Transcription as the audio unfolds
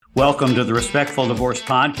Welcome to the Respectful Divorce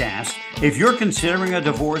Podcast. If you're considering a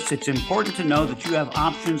divorce, it's important to know that you have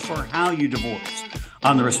options for how you divorce.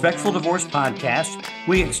 On the Respectful Divorce Podcast,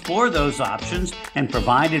 we explore those options and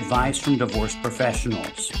provide advice from divorce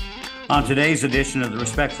professionals. On today's edition of the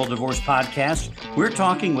Respectful Divorce Podcast, we're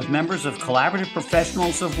talking with members of Collaborative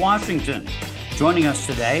Professionals of Washington. Joining us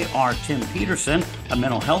today are Tim Peterson, a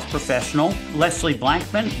mental health professional, Leslie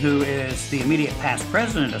Blackman, who is the immediate past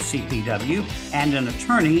president of CPW and an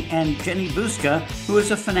attorney, and Jenny Buska, who is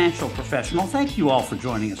a financial professional. Thank you all for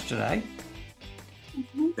joining us today.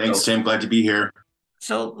 Thanks, Tim. Glad to be here.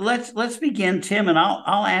 So let's begin, Tim, and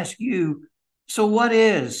I'll ask you. So, what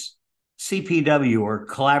is CPW, or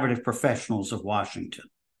Collaborative Professionals of Washington?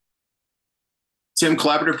 Tim,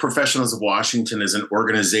 Collaborative Professionals of Washington is an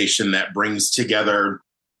organization that brings together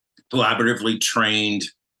collaboratively trained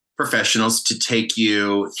professionals to take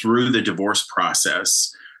you through the divorce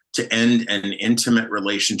process, to end an intimate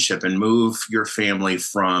relationship and move your family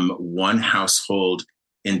from one household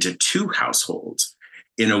into two households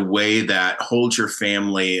in a way that holds your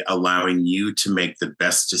family, allowing you to make the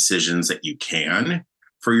best decisions that you can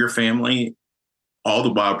for your family, all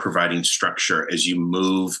the while providing structure as you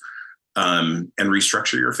move and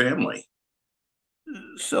restructure your family.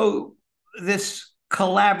 So this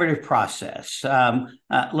collaborative process,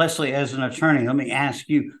 Leslie, as an attorney, let me ask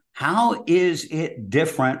you, how is it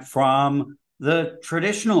different from the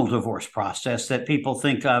traditional divorce process that people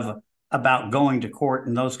think of about going to court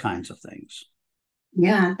and those kinds of things?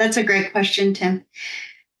 Yeah, that's a great question, Tim.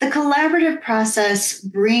 The collaborative process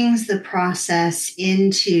brings the process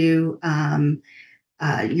into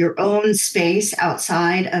your own space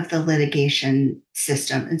outside of the litigation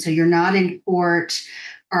system. And so you're not in court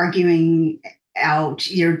arguing out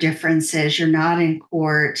your differences. You're not in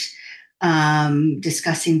court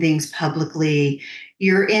discussing things publicly.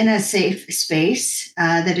 You're in a safe space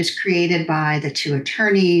that is created by the two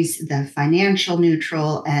attorneys, the financial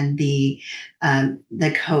neutral, and the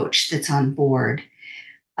coach that's on board.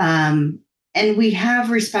 And we have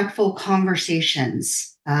respectful conversations.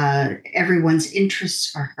 Everyone's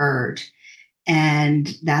interests are heard.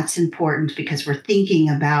 And that's important because we're thinking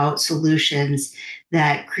about solutions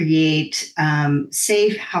that create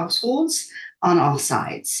safe households on all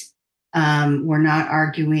sides. We're not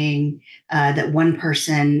arguing that one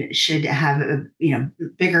person should have a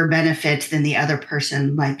bigger benefit than the other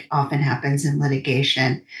person, like often happens in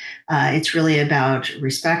litigation. It's really about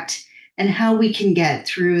respect and how we can get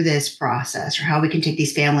through this process, or how we can take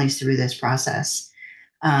these families through this process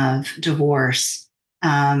of divorce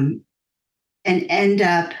and end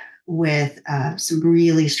up with some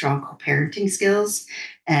really strong co-parenting skills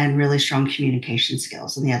and really strong communication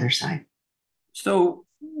skills on the other side. So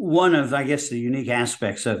one of, I guess, the unique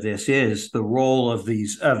aspects of this is the role of the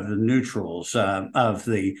neutrals, of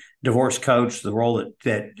the divorce coach, the role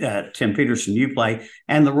that Tim Peterson, you play,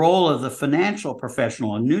 and the role of the financial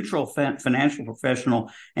professional, a neutral financial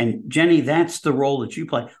professional. And Jenny, that's the role that you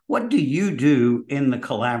play. What do you do in the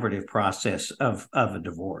collaborative process of a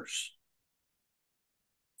divorce?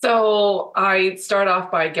 So I start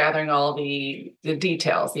off by gathering all the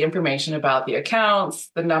details, the information about the accounts,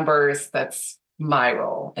 the numbers. That's my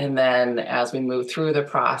role. And then as we move through the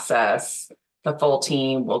process, the full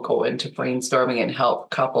team will go into brainstorming and help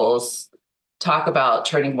couples talk about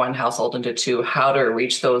turning one household into two, how to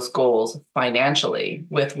reach those goals financially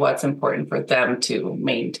with what's important for them to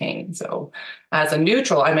maintain. So as a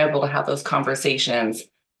neutral, I'm able to have those conversations,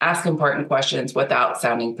 ask important questions without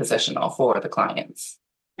sounding positional for the clients.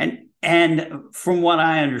 And from what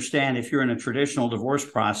I understand, if you're in a traditional divorce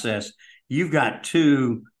process, you've got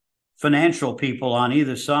two financial people on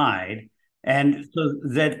either side, and so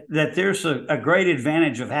that there's a great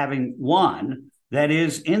advantage of having one that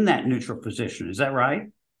is in that neutral position. Is that right?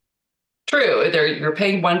 True. You're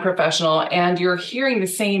paying one professional and you're hearing the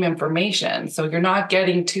same information. So you're not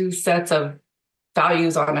getting two sets of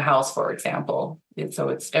values on a house, for example. And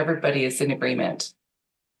so everybody is in agreement,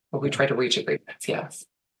 or we try to reach agreements. Yes.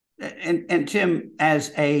 And Tim,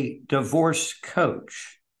 as a divorce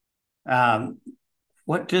coach,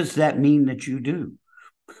 what does that mean that you do?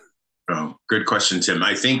 Oh, good question, Tim.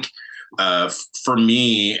 I think for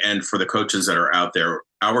me and for the coaches that are out there,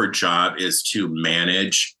 our job is to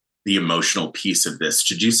manage the emotional piece of this,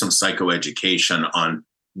 to do some psychoeducation on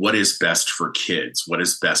what is best for kids, what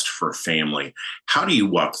is best for family. How do you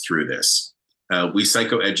walk through this? We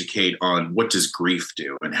psychoeducate on what does grief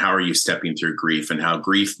do and how are you stepping through grief and how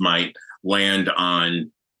grief might land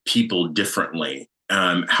on people differently.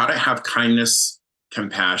 How to have kindness,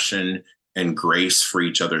 compassion, and grace for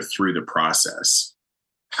each other through the process.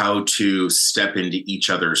 how to step into each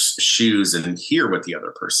other's shoes and hear what the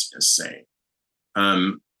other person is saying.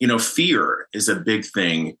 Fear is a big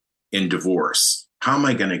thing in divorce. How am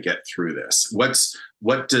I going to get through this?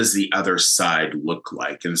 What does the other side look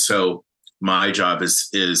like? And so my job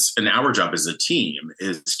and our job as a team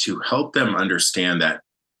is to help them understand that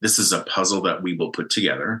this is a puzzle that we will put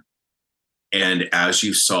together. And as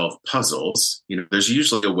you solve puzzles, there's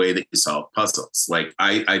usually a way that you solve puzzles. Like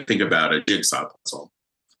I think about a jigsaw puzzle.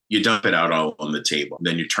 You dump it out all on the table,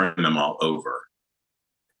 then you turn them all over.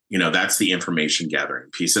 That's the information gathering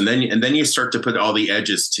piece. And then you start to put all the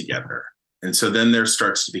edges together. And so then there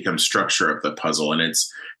starts to become structure of the puzzle. And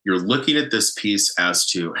you're looking at this piece as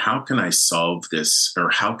to how can I solve this, or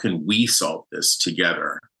how can we solve this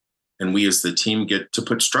together? And we as the team get to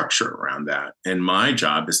put structure around that. And my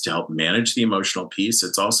job is to help manage the emotional piece.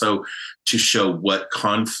 It's also to show what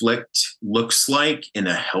conflict looks like in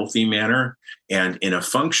a healthy manner and in a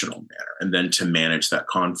functional manner, and then to manage that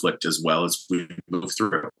conflict as well as we move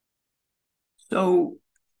through. So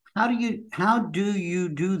how do you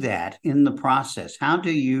do that in the process? How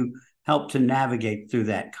do you help to navigate through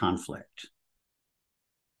that conflict?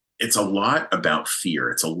 It's a lot about fear.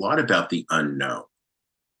 It's a lot about the unknown.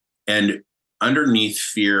 And underneath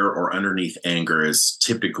fear or underneath anger is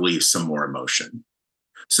typically some more emotion.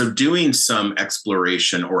 So doing some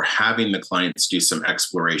exploration, or having the clients do some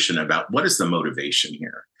exploration about what is the motivation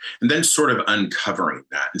here, and then sort of uncovering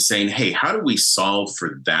that and saying, hey, how do we solve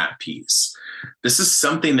for that piece? This is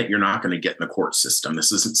something that you're not going to get in the court system.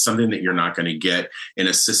 This isn't something that you're not going to get in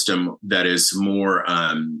a system that is more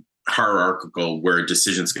hierarchical, where a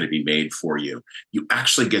decision is going to be made for you. You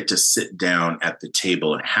actually get to sit down at the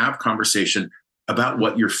table and have conversation about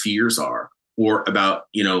what your fears are, or about,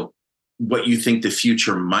 what you think the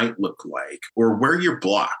future might look like, or where you're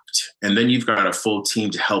blocked. And then you've got a full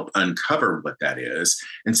team to help uncover what that is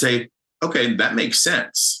and say, okay, that makes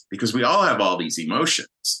sense, because we all have all these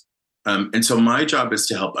emotions. And so my job is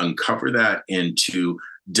to help uncover that and to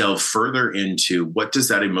delve further into what does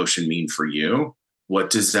that emotion mean for you?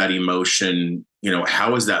 What does that emotion,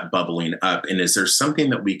 how is that bubbling up? And is there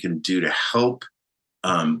something that we can do to help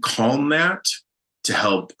calm that, to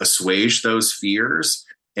help assuage those fears,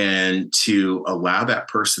 and to allow that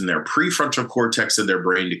person, their prefrontal cortex of their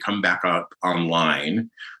brain, to come back up online,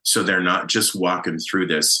 so they're not just walking through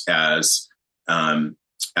this as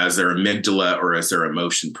their amygdala or as their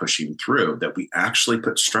emotion pushing through, that we actually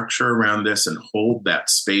put structure around this and hold that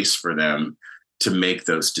space for them to make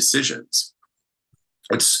those decisions.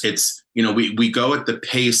 We go at the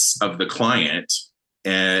pace of the client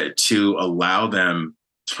to allow them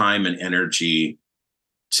time and energy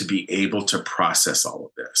to be able to process all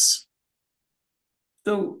of this.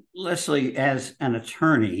 So, Leslie, as an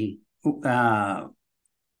attorney, you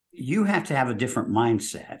have to have a different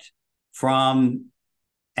mindset from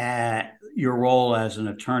your role as an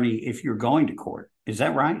attorney if you're going to court. Is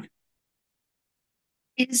that right?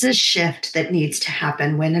 It is a shift that needs to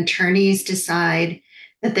happen when attorneys decide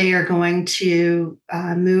that they are going to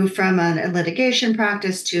move from a litigation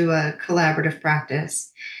practice to a collaborative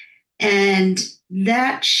practice. And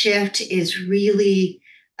that shift is really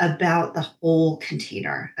about the whole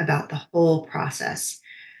container, about the whole process.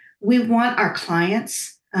 We want our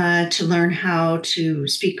clients to learn how to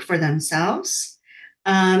speak for themselves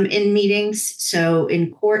in meetings. So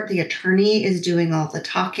in court, the attorney is doing all the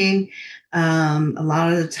talking. A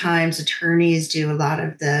lot of the times, attorneys do a lot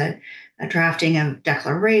of the drafting of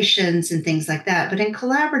declarations and things like that. But in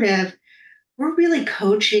collaborative, we're really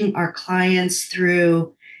coaching our clients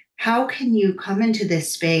through how can you come into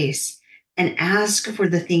this space and ask for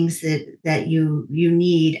the things that you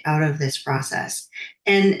need out of this process.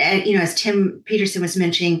 And as Tim Peterson was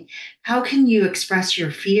mentioning, how can you express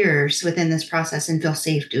your fears within this process and feel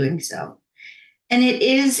safe doing so? And it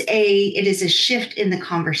is a shift in the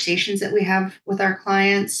conversations that we have with our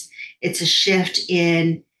clients. It's a shift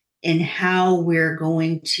in how we're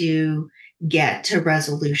going to get to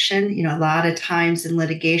resolution. A lot of times in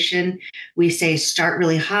litigation, we say start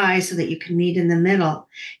really high so that you can meet in the middle.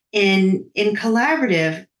 In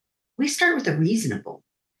collaborative, we start with a reasonable.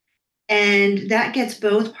 And that gets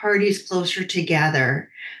both parties closer together.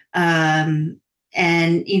 And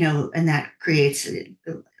that creates a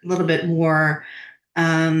little bit more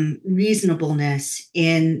reasonableness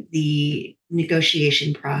in the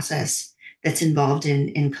negotiation process that's involved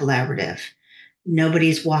in collaborative.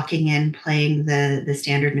 Nobody's walking in playing the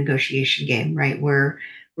standard negotiation game, right? We're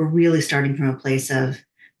really starting from a place of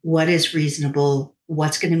what is reasonable,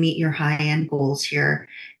 what's going to meet your high-end goals here,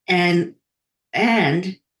 and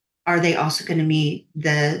are they also going to meet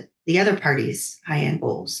the other party's high-end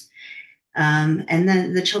goals? and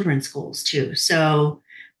then the children's schools too. So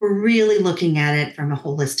we're really looking at it from a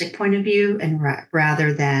holistic point of view, and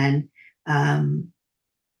rather than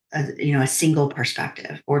a single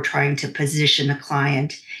perspective, or trying to position a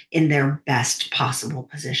client in their best possible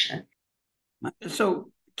position.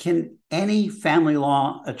 So, can any family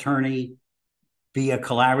law attorney be a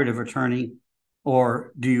collaborative attorney,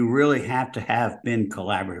 or do you really have to have been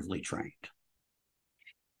collaboratively trained?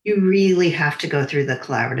 You really have to go through the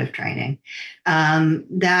collaborative training.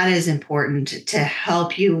 That is important to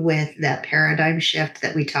help you with that paradigm shift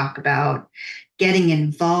that we talk about, getting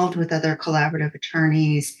involved with other collaborative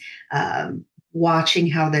attorneys, watching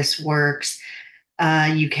how this works.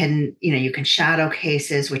 You can shadow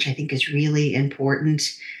cases, which I think is really important,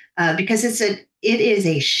 because it is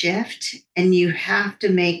a shift, and you have to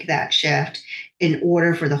make that shift in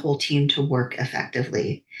order for the whole team to work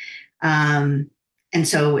effectively. And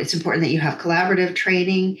so it's important that you have collaborative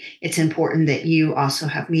training. It's important that you also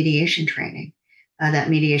have mediation training. That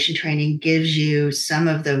mediation training gives you some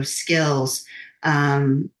of those skills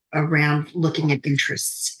around looking at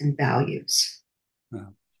interests and values.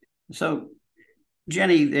 So,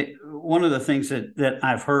 Jenny, one of the things that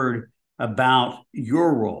I've heard about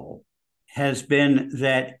your role has been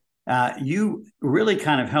that you really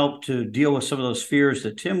kind of helped to deal with some of those fears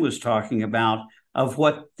that Tim was talking about of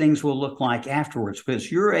what things will look like afterwards,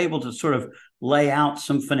 because you're able to sort of lay out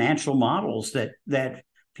some financial models that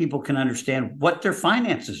people can understand what their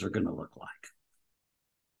finances are going to look like.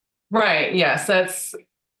 Right. Yes. That's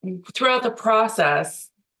throughout the process,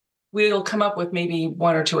 we'll come up with maybe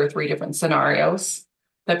 1 or 2 or 3 different scenarios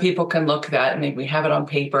that people can look at, and maybe we have it on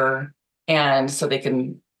paper, and so they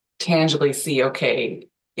can tangibly see, okay,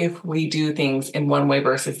 if we do things in one way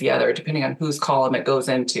versus the other, depending on whose column it goes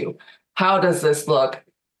into, how does this look?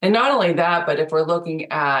 And not only that, but if we're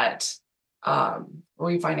looking at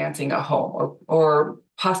refinancing a home, or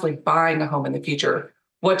possibly buying a home in the future,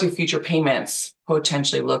 what do future payments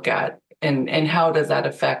potentially look at? And how does that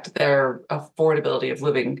affect their affordability of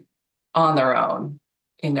living on their own,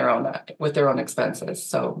 with their own expenses?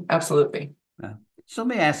 So absolutely. So let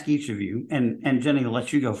me ask each of you, and Jenny, I'll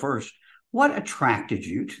let you go first. What attracted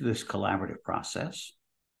you to this collaborative process?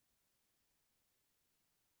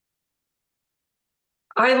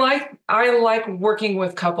 I like working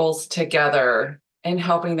with couples together and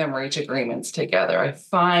helping them reach agreements together. I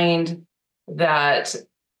find that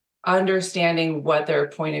understanding what their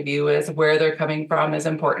point of view is, where they're coming from, is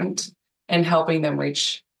important, and helping them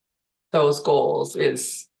reach those goals and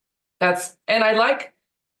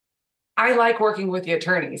I like working with the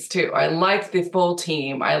attorneys too. I like the full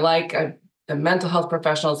team. I like the mental health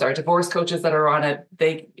professionals, our divorce coaches that are on it.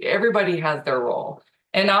 Everybody has their role.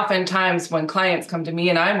 And oftentimes when clients come to me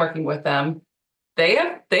and I'm working with them, they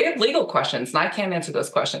have legal questions, and I can't answer those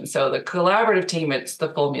questions. So the collaborative team, it's the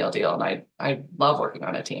full meal deal. And I love working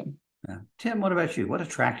on a team. Tim, what about you? What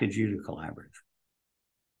attracted you to collaborative?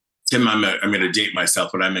 Tim, I'm going to date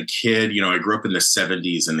myself. When I'm a kid, I grew up in the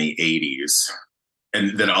 70s and the 80s.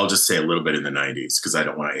 And then I'll just say a little bit in the 90s, because I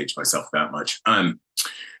don't want to age myself that much.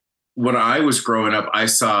 When I was growing up, I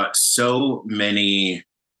saw so many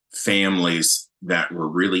families that were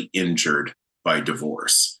really injured by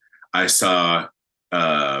divorce. I saw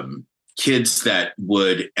kids that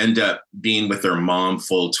would end up being with their mom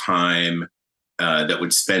full time, that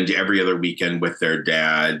would spend every other weekend with their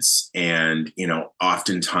dads. And,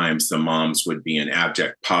 oftentimes the moms would be in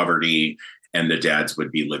abject poverty and the dads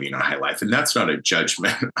would be living a high life. And that's not a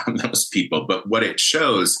judgment on those people, but what it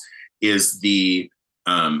shows is the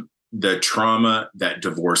trauma that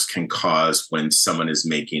divorce can cause when someone is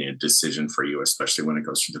making a decision for you, especially when it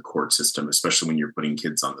goes through the court system, especially when you're putting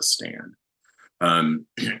kids on the stand.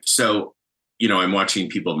 So, I'm watching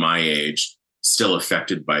people my age still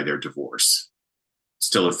affected by their divorce,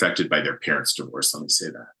 still affected by their parents' divorce. Let me say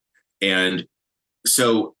that. And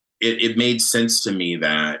so it made sense to me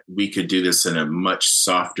that we could do this in a much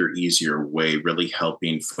softer, easier way, really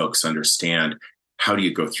helping folks understand, how do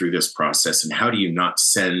you go through this process, and how do you not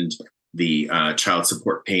send the child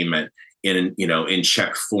support payment in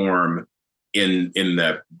check form in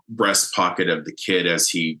the breast pocket of the kid as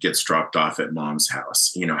he gets dropped off at mom's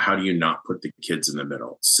house? How do you not put the kids in the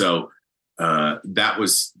middle? So that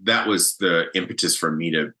was the impetus for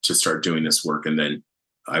me to start doing this work. And then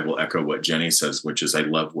I will echo what Jenny says, which is I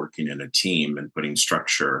love working in a team and putting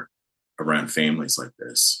structure around families like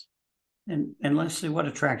this. And Leslie, what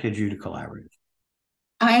attracted you to collaborative?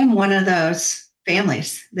 I'm one of those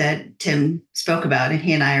families that Tim spoke about, and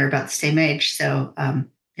he and I are about the same age. So,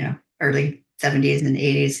 early 70s and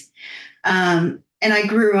 80s. And I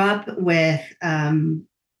grew up with some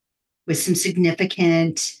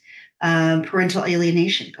significant parental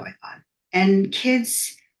alienation going on. And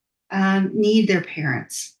kids need their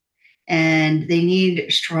parents, and they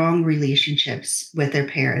need strong relationships with their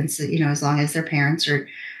parents, as long as their parents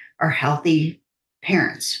are healthy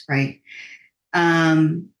parents, right?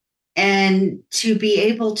 And to be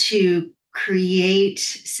able to create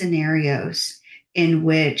scenarios in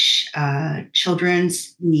which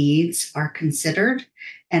children's needs are considered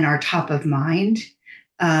and are top of mind,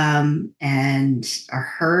 and are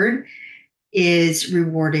heard is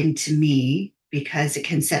rewarding to me, because it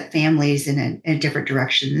can set families in a different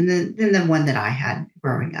direction than the one that I had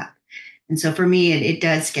growing up. And so for me, it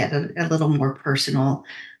does get a little more personal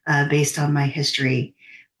based on my history.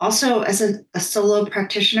 Also, as a solo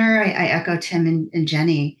practitioner, I echo Tim and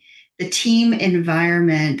Jenny. The team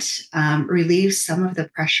environment relieves some of the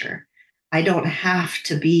pressure. I don't have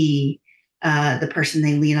to be the person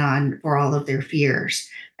they lean on for all of their fears.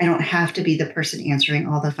 I don't have to be the person answering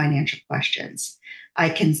all the financial questions. I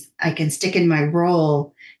can stick in my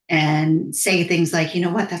role and say things like, you know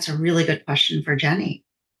what, that's a really good question for Jenny,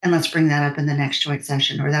 and let's bring that up in the next joint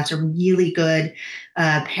session. Or that's a really good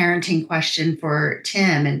parenting question for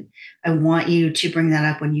Tim, and I want you to bring that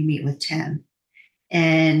up when you meet with Tim.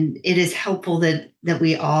 And it is helpful that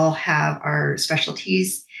we all have our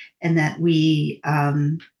specialties, and that we're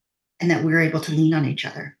able to lean on each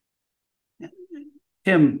other.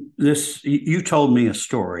 Tim, you told me a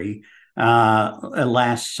story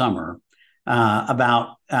last summer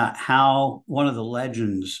about how one of the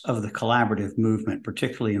legends of the collaborative movement,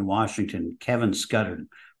 particularly in Washington, Kevin Scudder,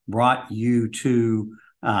 brought you to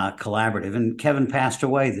collaborative. And Kevin passed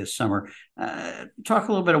away this summer. Talk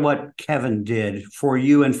a little bit of what Kevin did for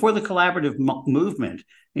you and for the collaborative movement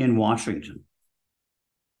in Washington.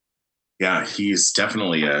 Yeah, he's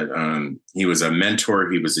definitely he was a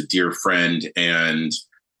mentor. He was a dear friend. And,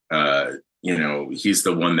 he's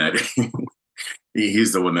the one that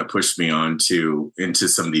he's the one that pushed me on into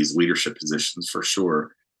some of these leadership positions for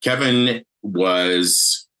sure. Kevin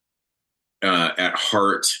was at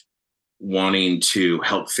heart wanting to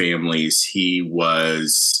help families. He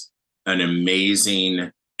was an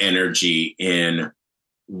amazing energy in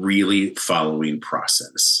really following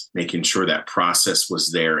process, making sure that process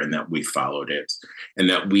was there and that we followed it, and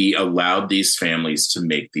that we allowed these families to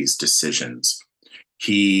make these decisions.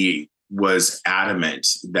 He was adamant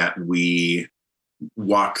that we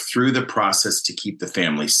walk through the process to keep the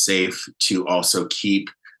family safe, to also keep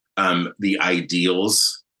the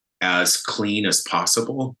ideals as clean as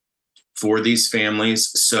possible for these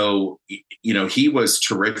families. So, he was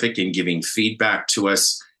terrific in giving feedback to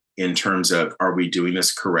us in terms of, are we doing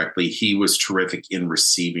this correctly? He was terrific in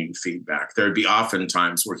receiving feedback. There'd be often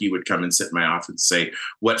times where he would come and sit in my office and say,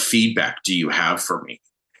 what feedback do you have for me?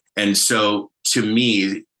 And so to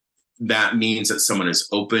me, that means that someone is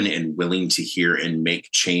open and willing to hear and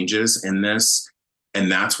make changes in this.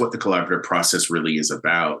 And that's what the collaborative process really is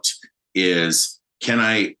about, is can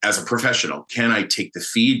I, as a professional, can I take the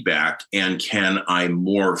feedback and can I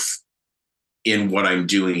morph in what I'm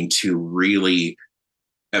doing to really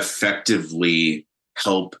effectively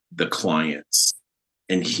help the clients?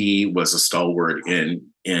 And he was a stalwart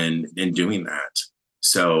in doing that.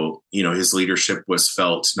 So, his leadership was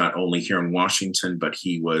felt not only here in Washington, but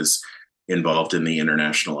he was involved in the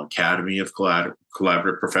International Academy of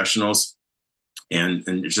Collaborative Professionals, and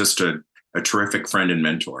just a terrific friend and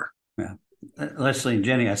mentor. Yeah. Leslie and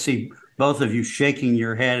Jenny, I see both of you shaking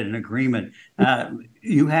your head in agreement.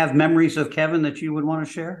 You have memories of Kevin that you would want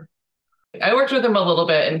to share? I worked with him a little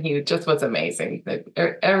bit, and he just was amazing.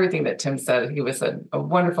 Everything that Tim said, he was a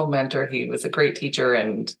wonderful mentor. He was a great teacher,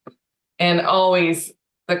 and always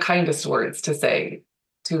the kindest words to say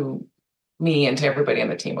to me and to everybody on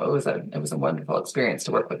the team. It was a wonderful experience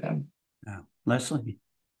to work with him. Leslie?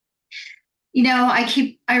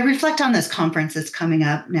 I reflect on this conference that's coming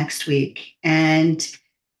up next week, and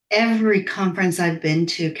every conference I've been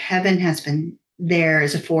to, Kevin has been there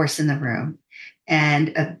as a force in the room and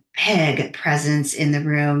a peg presence in the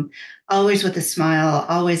room, always with a smile,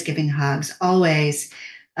 always giving hugs, always,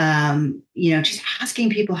 just asking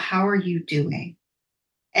people, how are you doing?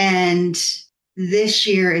 And this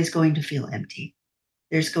year is going to feel empty.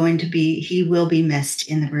 He will be missed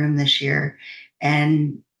in the room this year.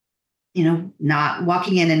 And, not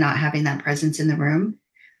walking in and not having that presence in the room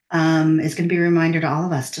is going to be a reminder to all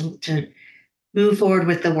of us to move forward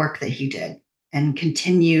with the work that he did and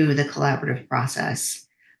continue the collaborative process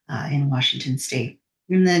in Washington State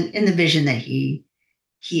in the vision that he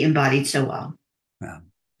embodied so well. Yeah.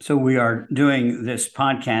 So we are doing this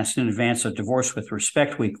podcast in advance of Divorce with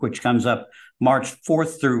Respect Week, which comes up March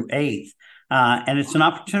 4th through 8th. And it's an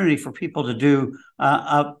opportunity for people to do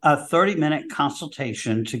a 30-minute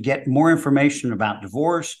consultation to get more information about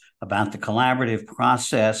divorce, about the collaborative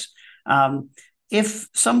process. If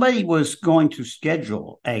somebody was going to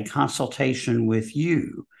schedule a consultation with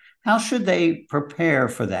you, how should they prepare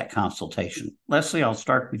for that consultation? Leslie, I'll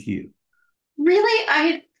start with you. Really,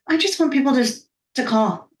 I just want people to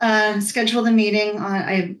call, schedule the meeting.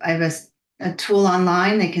 I have a tool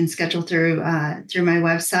online they can schedule through my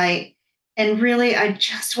website. And really, I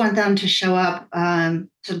just want them to show up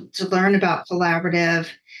to learn about collaborative.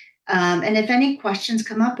 And if any questions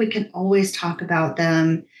come up, we can always talk about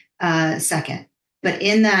them second. But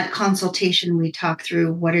in that consultation, we talk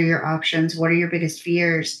through what are your options, what are your biggest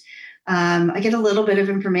fears. I get a little bit of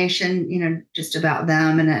information, just about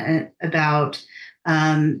them and about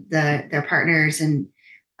their partners and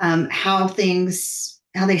how they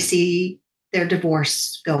see their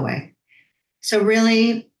divorce going. So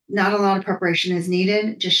really, not a lot of preparation is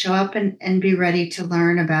needed. Just show up and be ready to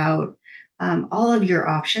learn about all of your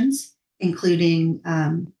options, including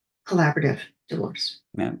collaborative divorce.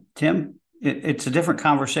 Yeah. Tim, it's a different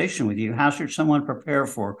conversation with you. How should someone prepare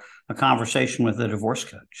for a conversation with a divorce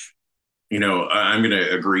coach? I'm going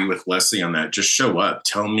to agree with Leslie on that. Just show up.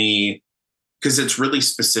 Tell me, because it's really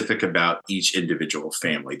specific about each individual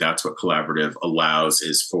family. That's what collaborative allows,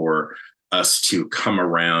 is for us to come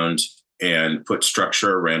around and put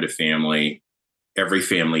structure around a family. Every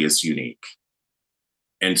family is unique.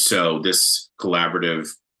 And so this collaborative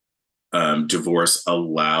divorce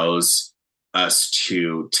allows us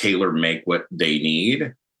to tailor make what they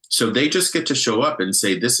need. So they just get to show up and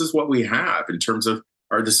say, this is what we have in terms of,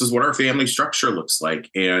 or this is what our family structure looks like.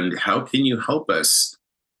 And how can you help us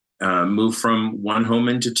move from one home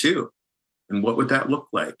into two? And what would that look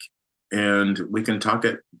like? And we can talk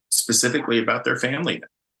specifically about their family.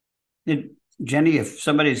 Jenny, if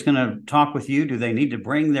somebody's going to talk with you, do they need to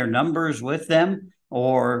bring their numbers with them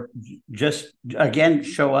or just, again,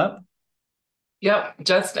 show up? Yep,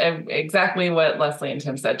 just exactly what Leslie and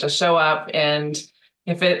Tim said. Just show up. And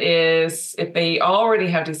if they already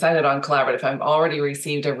have decided on collaborative, I've already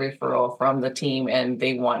received a referral from the team and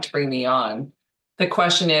they want to bring me on. The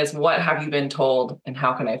question is, what have you been told and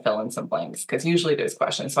how can I fill in some blanks? Because usually there's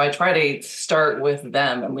questions. So I try to start with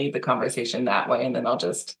them and lead the conversation that way. And then I'll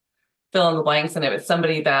just fill in the blanks. And if it's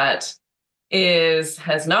somebody that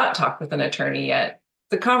has not talked with an attorney yet,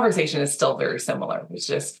 the conversation is still very similar. It's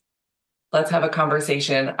just, let's have a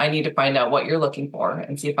conversation. I need to find out what you're looking for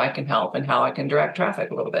and see if I can help and how I can direct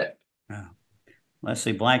traffic a little bit. Yeah.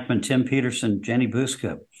 Leslie Blankman, Tim Peterson, Jenny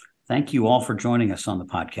Buska, thank you all for joining us on the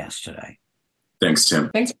podcast today. Thanks, Tim.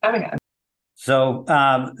 Thanks for having us. So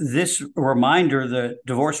this reminder, the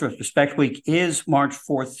Divorce with Respect Week is March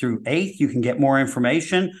 4th through 8th. You can get more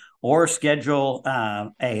information or schedule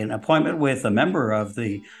an appointment with a member of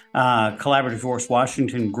the Collaborative Divorce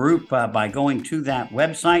Washington group by going to that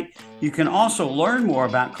website. You can also learn more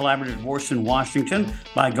about Collaborative Divorce in Washington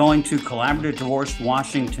by going to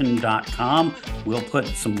collaborativedivorcewashington.com. We'll put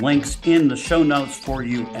some links in the show notes for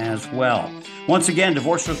you as well. Once again,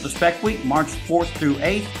 Divorce with Respect Week, March 4th through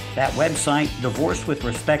 8th. That website,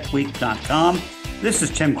 divorcewithrespectweek.com. This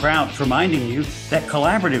is Tim Crouch reminding you that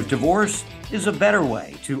collaborative divorce is a better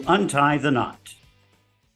way to untie the knot.